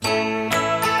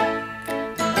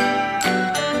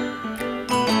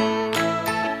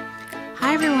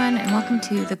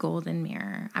to The Golden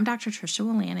Mirror. I'm Dr. Trisha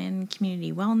Willannon,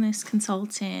 community wellness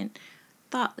consultant,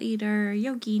 thought leader,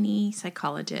 yogini,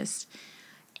 psychologist,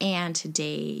 and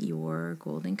today your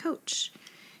golden coach.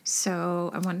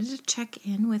 So I wanted to check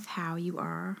in with how you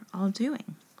are all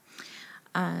doing.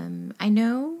 I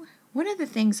know one of the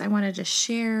things I wanted to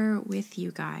share with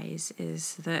you guys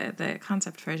is the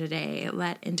concept for today,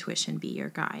 let intuition be your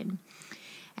guide.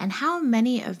 And how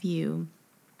many of you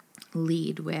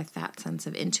lead with that sense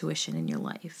of intuition in your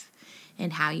life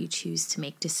and how you choose to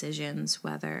make decisions,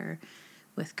 whether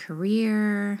with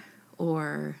career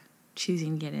or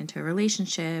choosing to get into a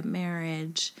relationship,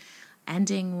 marriage,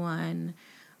 ending one,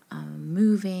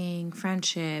 moving,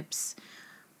 friendships,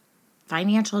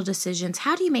 financial decisions.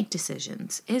 How do you make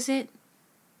decisions? Is it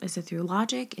through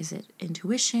logic? Is it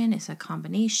intuition? Is it a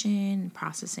combination,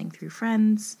 processing through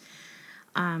friends?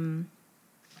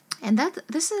 And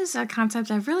this is a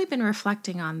concept I've really been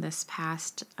reflecting on this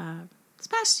past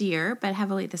year, but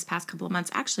heavily this past couple of months.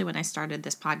 Actually, when I started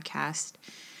this podcast,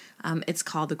 it's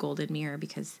called The Golden Mirror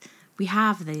because we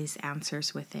have these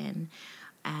answers within.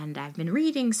 And I've been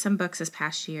reading some books this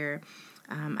past year,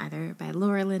 either by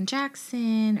Laura Lynn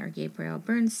Jackson or Gabrielle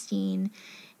Bernstein,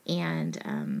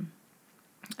 and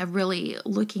I'm really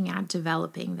looking at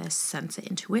developing this sense of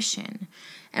intuition.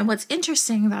 And what's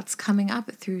interesting that's coming up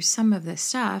through some of this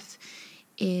stuff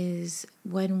is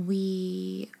when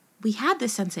we had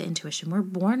this sense of intuition, we're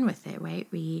born with it, right?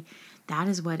 That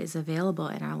is what is available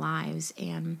in our lives.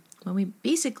 And when we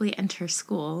basically enter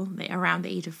school around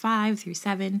the age of 5 through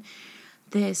 7,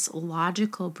 this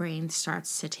logical brain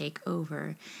starts to take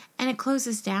over and it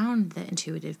closes down the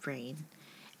intuitive brain.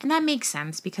 And that makes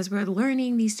sense because we're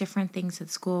learning these different things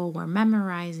at school. We're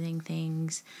memorizing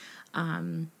things.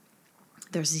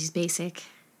 There's these basic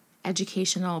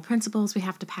educational principles we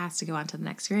have to pass to go on to the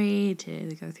next grade,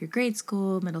 to go through grade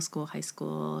school, middle school, high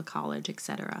school, college,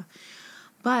 etc.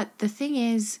 But the thing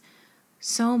is,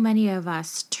 so many of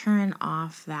us turn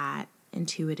off that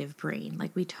intuitive brain.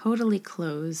 Like we totally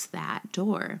close that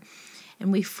door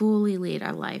and we fully lead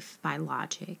our life by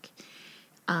logic.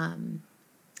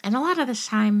 And a lot of the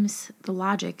times, the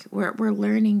logic, we're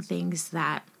learning things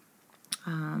that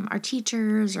our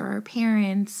teachers or our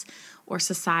parents or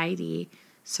society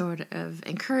sort of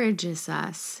encourages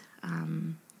us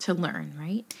to learn,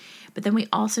 right? But then we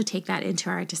also take that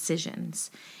into our decisions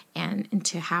and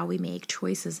into how we make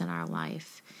choices in our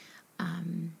life.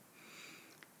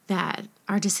 That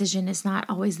our decision is not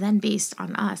always then based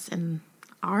on us and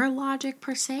our logic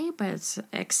per se, but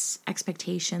it's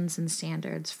expectations and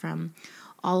standards from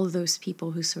all of those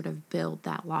people who sort of build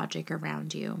that logic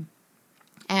around you.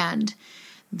 And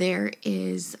there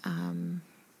is a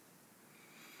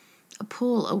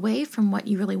pull away from what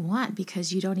you really want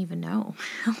because you don't even know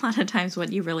a lot of times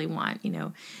what you really want.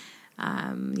 You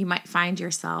might find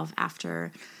yourself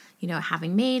after,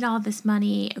 having made all this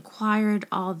money, acquired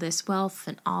all this wealth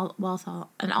and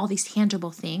all these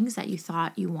tangible things that you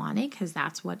thought you wanted, because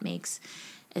that's what makes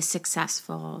a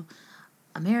successful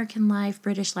American life,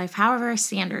 British life, however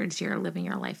standards you're living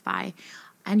your life by,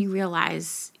 and you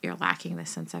realize you're lacking the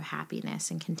sense of happiness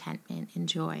and contentment and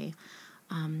joy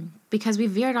because we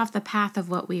veered off the path of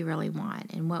what we really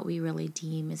want and what we really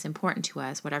deem is important to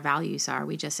us, what our values are.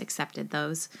 We just accepted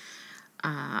those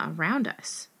around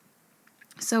us.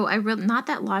 So not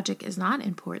that logic is not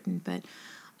important, but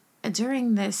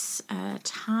during this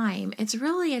time, it's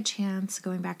really a chance,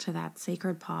 going back to that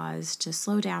sacred pause, to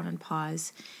slow down and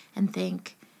pause and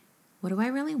think, what do I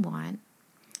really want?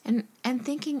 And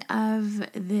thinking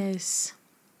of this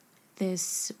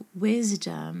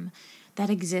wisdom that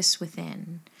exists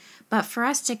within. But for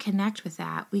us to connect with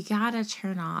that, we got to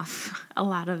turn off a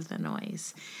lot of the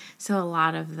noise. So a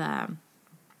lot of the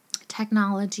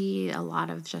technology, a lot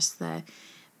of just the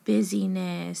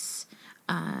busyness,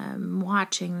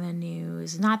 watching the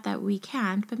news. Not that we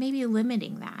can't, but maybe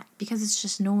limiting that because it's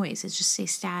just noise. It's just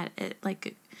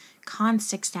like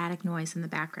constant static noise in the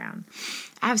background.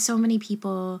 I have so many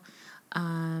people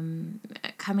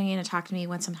coming in and talking to me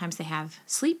when sometimes they have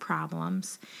sleep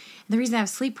problems. And the reason they have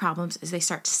sleep problems is they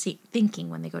start thinking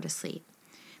when they go to sleep.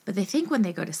 But they think when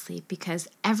they go to sleep because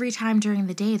every time during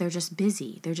the day they're just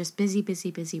busy. They're just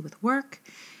busy with work,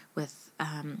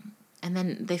 and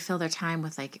then they fill their time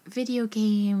with like video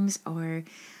games or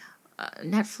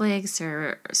Netflix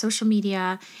or social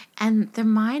media, and their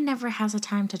mind never has a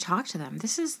time to talk to them.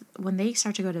 This is when they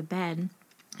start to go to bed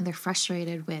and they're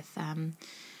frustrated with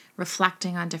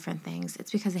reflecting on different things.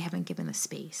 It's because they haven't given the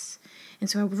space. And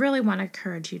so I really want to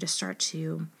encourage you to start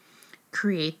to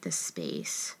create this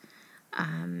space.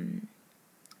 And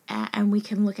we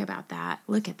can look at that.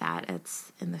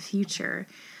 It's in the future.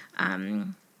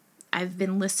 I've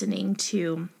been listening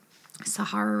to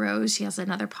Sahara Rose. She has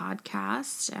another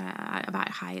podcast about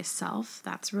highest self.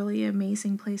 That's really an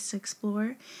amazing place to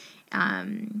explore.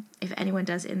 If anyone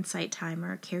does Insight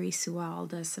Timer, Carrie Sewell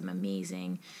does some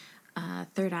amazing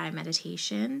third eye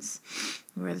meditations,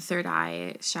 where the third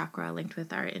eye chakra linked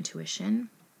with our intuition.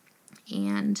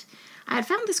 And I had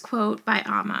found this quote by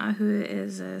Amma, who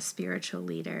is a spiritual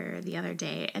leader, the other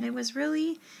day, and it was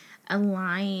really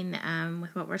aligned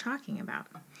with what we're talking about.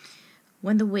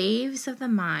 When the waves of the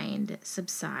mind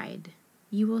subside,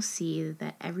 you will see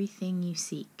that everything you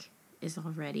seek is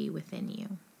already within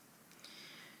you.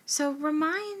 So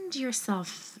remind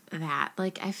yourself that.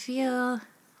 Like, I feel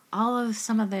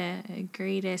some of the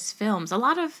greatest films, a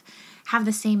lot of have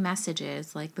the same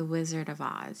messages, like The Wizard of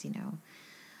Oz,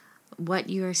 what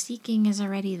you're seeking is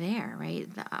already there, right?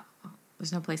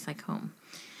 There's no place like home.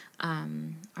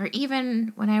 Or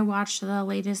even when I watch the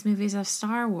latest movies of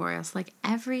Star Wars, like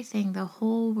everything, the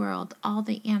whole world, all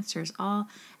the answers,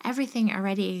 everything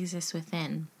already exists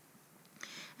within.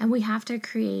 And we have to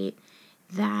create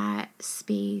that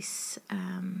space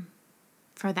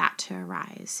for that to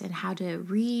arise, and how to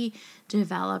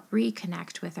redevelop,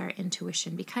 reconnect with our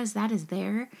intuition, because that is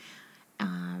there.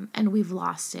 And we've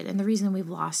lost it. And the reason we've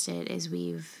lost it is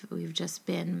we've just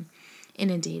been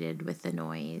inundated with the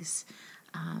noise,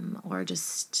 or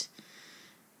just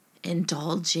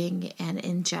indulging and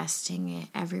ingesting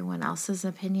everyone else's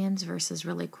opinions versus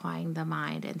really quieting the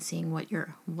mind and seeing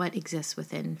what exists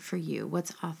within for you,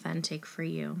 what's authentic for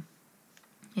you.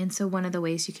 And so one of the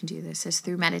ways you can do this is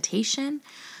through meditation,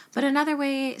 but another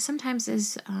way sometimes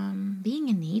is being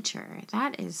in nature.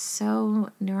 That is so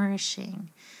nourishing.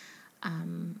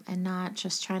 And not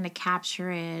just trying to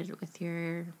capture it with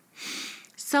your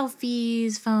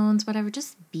selfies, phones, whatever.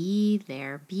 Just be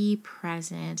there, be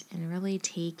present, and really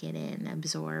take it in.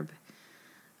 Absorb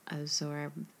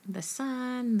the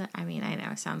sun. I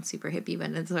know it sounds super hippie,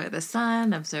 but absorb the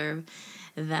sun, observe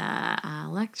the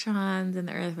electrons in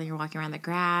the earth when you're walking around the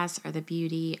grass, or the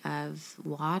beauty of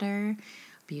water,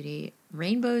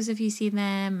 rainbows if you see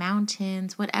them,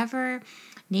 mountains, whatever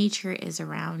nature is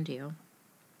around you.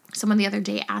 Someone the other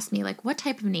day asked me, what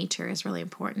type of nature is really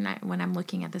important when I'm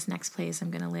looking at this next place I'm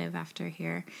going to live after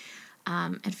here.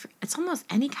 It's almost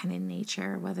any kind of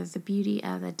nature, whether the beauty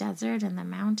of the desert and the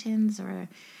mountains or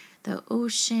the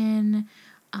ocean.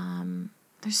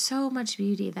 There's so much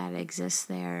beauty that exists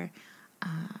there.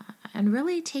 And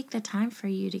really take the time for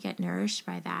you to get nourished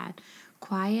by that.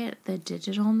 Quiet the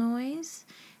digital noise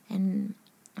and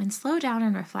slow down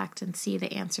and reflect and see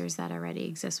the answers that already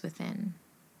exist within.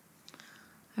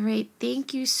 All right,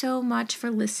 thank you so much for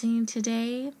listening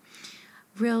today.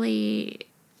 Really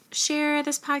share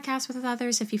this podcast with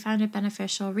others if you found it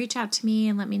beneficial. Reach out to me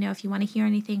and let me know if you want to hear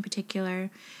anything particular.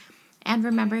 And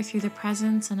remember, through the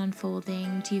presence and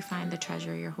unfolding, do you find the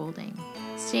treasure you're holding?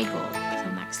 Stay gold.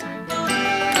 Till next time.